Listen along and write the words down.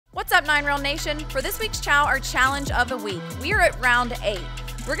What's up, 9Round Nation? For this week's CHOW, our challenge of the week, we are at round 8.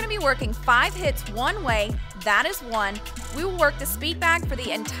 We're going to be working 5 hits one way, that is 1. We will work the speed bag for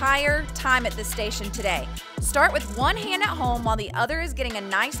the entire time at this station today. Start with one hand at home while the other is getting a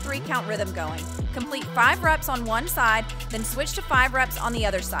nice 3-count rhythm going. Complete 5 reps on one side, then switch to 5 reps on the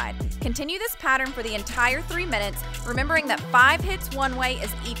other side. Continue this pattern for the entire 3 minutes, remembering that 5 hits one way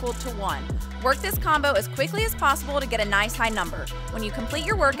is equal to 1. Work this combo as quickly as possible to get a nice high number. When you complete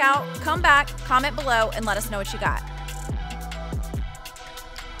your workout, come back, comment below, and let us know what you got.